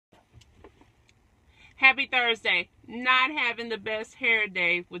Happy Thursday. Not having the best hair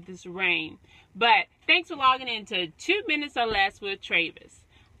day with this rain. But thanks for logging into 2 Minutes or Less with Travis.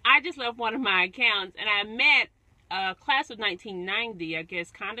 I just left one of my accounts and I met a class of 1990, I guess,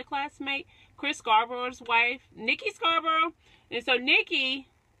 kind of classmate, Chris Scarborough's wife, Nikki Scarborough. And so Nikki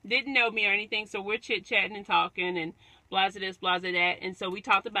didn't know me or anything, so we're chit-chatting and talking and blah this, blah that. And so we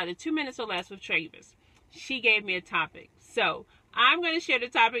talked about the 2 Minutes or Less with Travis. She gave me a topic. So I'm going to share the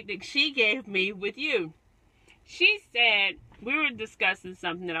topic that she gave me with you. She said, we were discussing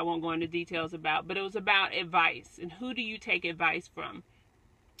something that I won't go into details about, but it was about advice and who do you take advice from.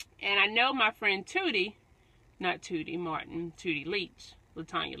 And I know my friend Tootie, not Tootie Martin, Tootie Leach,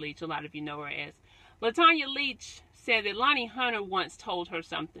 Latanya Leach, a lot of you know her as. Latanya Leach said that Lonnie Hunter once told her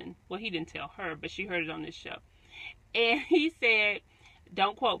something. Well, he didn't tell her, but she heard it on this show. And he said,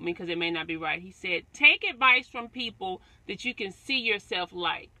 don't quote me because it may not be right. He said, take advice from people that you can see yourself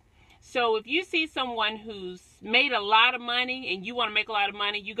like. So if you see someone who's made a lot of money and you want to make a lot of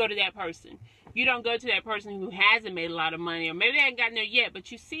money, you go to that person. You don't go to that person who hasn't made a lot of money, or maybe they haven't gotten there yet,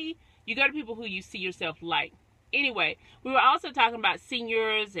 but you go to people who you see yourself like. Anyway, we were also talking about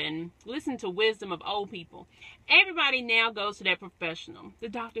seniors and listen to wisdom of old people. Everybody now goes to their professional. The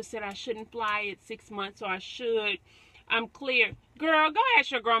doctor said I shouldn't fly at 6 months, or I should. I'm clear. Girl, go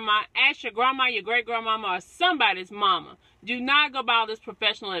ask your grandma, your great-grandmama, or somebody's mama. Do not go by all this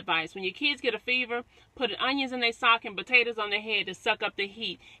professional advice. When your kids get a fever, put onions in their sock and potatoes on their head to suck up the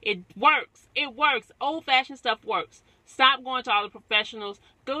heat. It works. It works. Old-fashioned stuff works. Stop going to all the professionals.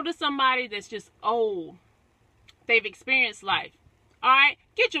 Go to somebody that's just old. They've experienced life. All right?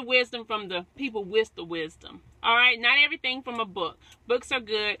 Get your wisdom from the people with the wisdom. All right? Not everything from a book. Books are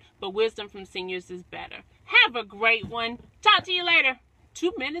good, but wisdom from seniors is better. Have a great one. Talk to you later.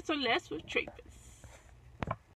 2 Minutes or Less with Travis.